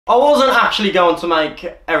I wasn't actually going to make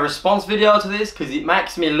a response video to this because it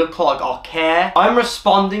makes me look like I care. I'm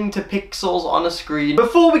responding to pixels on a screen.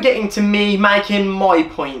 Before we get into me making my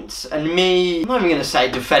points and me, I'm not even going to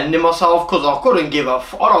say defending myself because I couldn't give a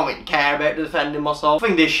f. I don't really care about defending myself. I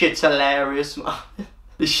think this shit's hilarious.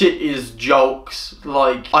 This shit is jokes.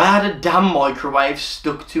 Like, I had a damn microwave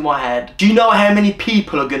stuck to my head. Do you know how many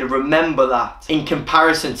people are going to remember that? In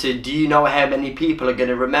comparison to, do you know how many people are going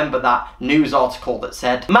to remember that news article that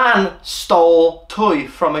said, man stole toy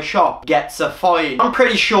from a shop, gets a fine? I'm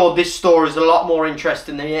pretty sure this story is a lot more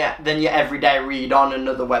interesting than your everyday read on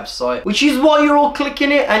another website. Which is why you're all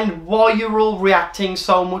clicking it and why you're all reacting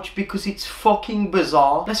so much, because it's fucking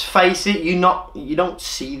bizarre. Let's face it, you don't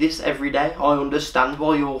see this every day. I understand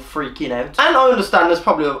why you're freaking out, and I understand there's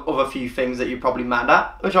probably other few things that you're probably mad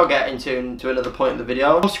at, which I'll get into another point in the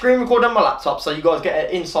video. I'm screen recording on my laptop so you guys get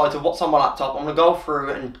an insight of what's on my laptop. I'm gonna go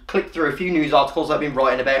through and click through a few news articles that have been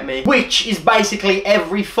writing about me, which is basically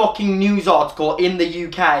every fucking news article in the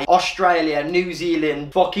UK, Australia, New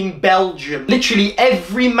Zealand, fucking Belgium. Literally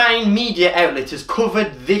every main media outlet has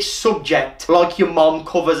covered this subject like your mom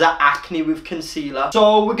covers her acne with concealer.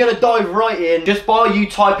 So we're gonna dive right in. Just by you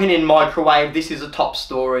typing in microwave, this is a top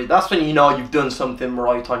story. That's when you know you've done something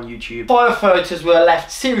right on YouTube. Firefighters were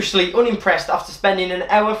left seriously unimpressed after spending an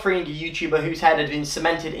hour freeing a YouTuber whose head had been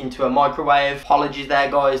cemented into a microwave. Apologies there,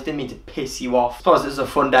 guys, didn't mean to piss you off. Suppose it was a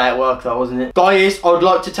fun day at work though, wasn't it? Guys, I would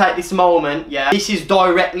like to take this moment, yeah, this is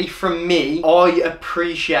directly from me. I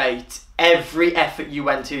appreciate every effort you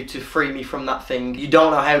went to free me from that thing. You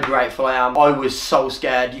don't know how grateful I am. I was so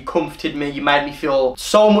scared. You comforted me. You made me feel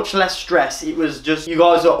so much less stress. It was just, you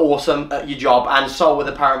guys are awesome at your job, and so were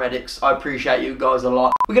the paramedics. I appreciate you guys a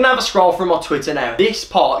lot. We're gonna have a scroll through my Twitter now. This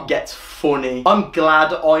part gets funny. I'm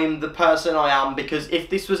glad I'm the person I am, because if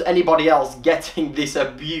this was anybody else getting this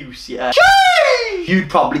abuse, yeah, you'd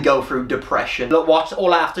probably go through depression. Look, what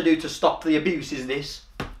all I have to do to stop the abuse is this.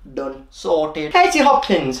 Done. Sorted. Katie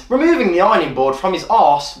Hopkins. Removing the ironing board from his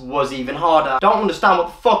arse was even harder. Don't understand what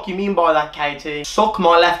the fuck you mean by that, Katie. Suck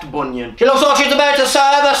my left bunion. She looks like she's about to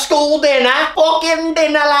serve a school dinner. Fucking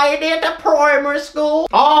dinner lady at the primary school.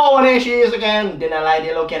 Oh, and here she is again. Dinner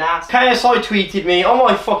lady looking ass. KSI tweeted me. Oh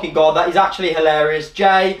my fucking god, that is actually hilarious.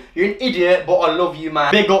 Jay, you're an idiot, but I love you,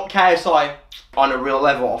 man. Big up, KSI. On a real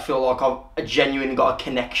level, I feel like I've genuinely got a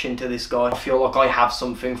connection to this guy. I feel like I have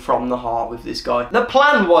something from the heart with this guy. The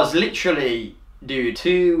plan was literally, dude,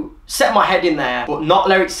 to set my head in there, but not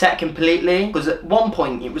let it set completely. Because at one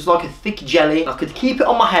point, it was like a thick jelly. I could keep it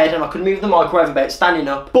on my head and I could move the microwave about standing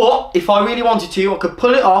up. But if I really wanted to, I could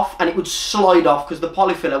pull it off and it would slide off, because the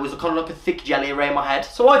polyfiller was kind of like a thick jelly around my head.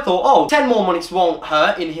 So I thought, oh, 10 more minutes won't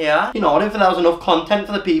hurt in here. You know, I didn't think that was enough content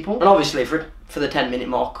for the people. And obviously for the 10-minute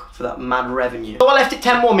mark, for that mad revenue. So I left it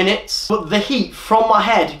 10 more minutes, but the heat from my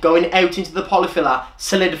head going out into the polyfiller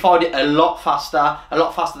solidified it a lot faster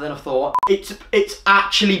than I thought. It's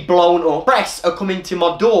actually blown up. Press are coming to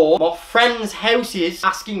my door. My friends' houses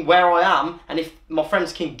asking where I am and if my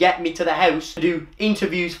friends can get me to the house to do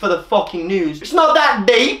interviews for the fucking news. It's not that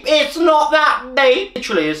deep. It's not that deep.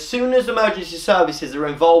 Literally, as soon as emergency services are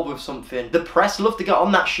involved with something, the press love to get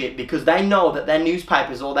on that shit, because they know that their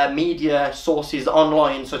newspapers or their media sources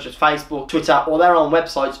online, such as Facebook, Twitter, or their own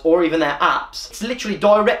websites, or even their apps, it's literally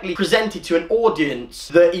directly presented to an audience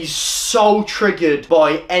that is so triggered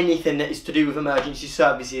by anything that is to do with emergency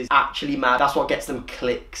services. Actually mad. That's what gets them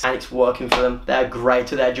clicks, and it's working for them. They're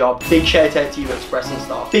great at their job. Big shout out to you, Express and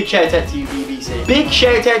Star. Big shout out to you, BBC. Big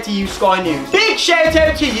shout out to you, Sky News. Big shout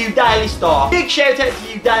out to you, Daily Star. Big shout out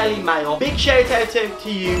to you, Daily Mail. Big shout out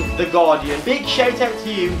to you, The Guardian. Big shout out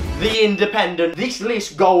to you, The Independent. This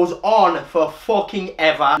list goes on for fucking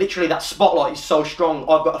ever. Literally, that spotlight is so strong,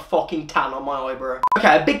 I've got a fucking tan on my eyebrow.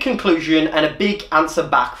 Okay, a big conclusion and a big answer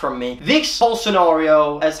back from me. This whole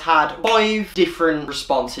scenario has had 5 different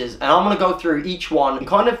responses, and I'm gonna go through each one and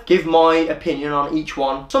kind of give my opinion on each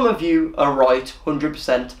one. Some of you are right,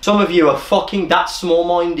 100%. Some of you are fucking that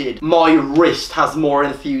small-minded. My wrist has more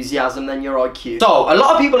enthusiasm than your IQ. So, a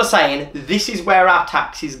lot of people are saying, this is where our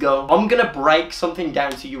taxes go. I'm gonna break something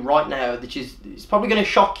down to you right now, which is, it's probably gonna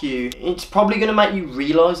shock you. It's probably gonna make you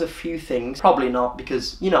realise a few things. Probably not,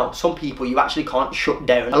 because, you know, some people you actually can't shut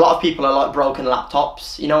down. A lot of people are like broken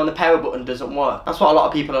laptops, you know, and the power button doesn't work. That's what a lot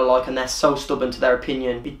of people are like, and they're so stubborn to their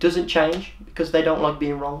opinion. It doesn't change, because they don't like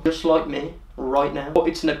being wrong. Just like me. right now. But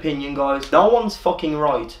it's an opinion, guys. No one's fucking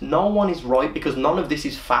right. No one is right because none of this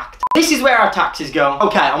is fact. This is where our taxes go.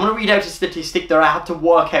 Okay, I'm going to read out a statistic that I had to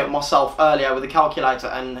work out myself earlier with a calculator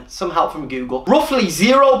and some help from Google. Roughly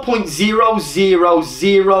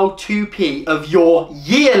 0.0002p of your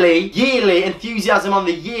yearly enthusiasm on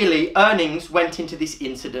the yearly earnings went into this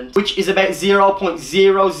incident, which is about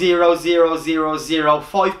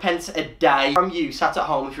 0.000005 pence a day from you sat at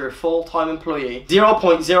home if you're a full-time employee.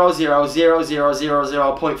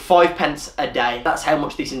 0.000005 pence a day. That's how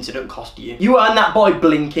much this incident cost you. You earn that by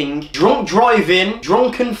blinking. Drunk driving,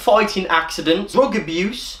 drunken fighting accidents, drug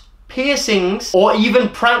abuse, piercings, or even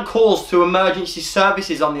prank calls to emergency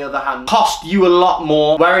services, on the other hand, cost you a lot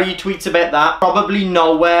more. Where are your tweets about that? Probably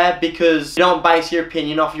nowhere, because you don't base your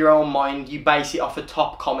opinion off your own mind. You base it off a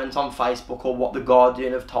top comment on Facebook or what the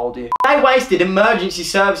Guardian have told you. I wasted emergency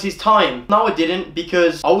services time. No, I didn't,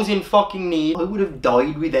 because I was in fucking need. I would have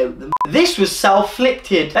died without them. This was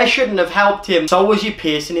self-inflicted. They shouldn't have helped him. So was your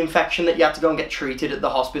piercing infection that you had to go and get treated at the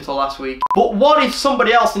hospital last week. But what if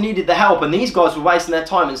somebody else needed the help and these guys were wasting their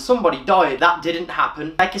time and somebody died? That didn't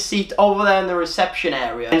happen. Take a seat over there in the reception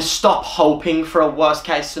area and stop hoping for a worst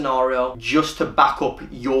case scenario just to back up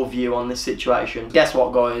your view on this situation. Guess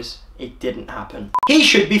what, guys? It didn't happen. He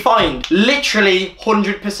should be fined. Literally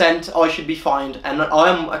 100% I should be fined, and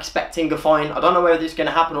I'm expecting a fine. I don't know whether this is going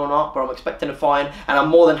to happen or not, but I'm expecting a fine, and I'm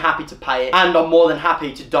more than happy to pay it, and I'm more than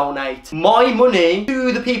happy to donate my money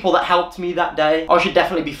to the people that helped me that day. I should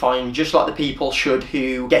definitely be fined, just like the people should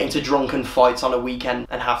who get into drunken fights on a weekend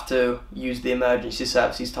and have to use the emergency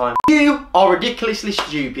services time. You are ridiculously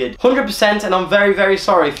stupid. 100%, and I'm very, very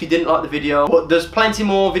sorry if you didn't like the video, but there's plenty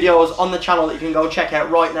more videos on the channel that you can go check out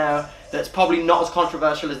right now that's probably not as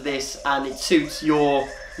controversial as this, and it suits your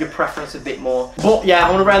preference a bit more. But yeah, I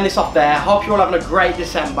want to round this off there. Hope you're all having a great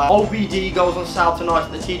December. OBD goes on sale tonight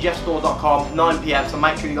at the TGFstore.com, 9 PM, so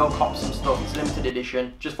make sure you go cop some stuff. It's limited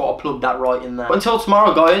edition. Just thought I'd plug that right in there. But until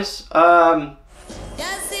tomorrow, guys,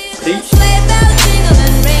 peace.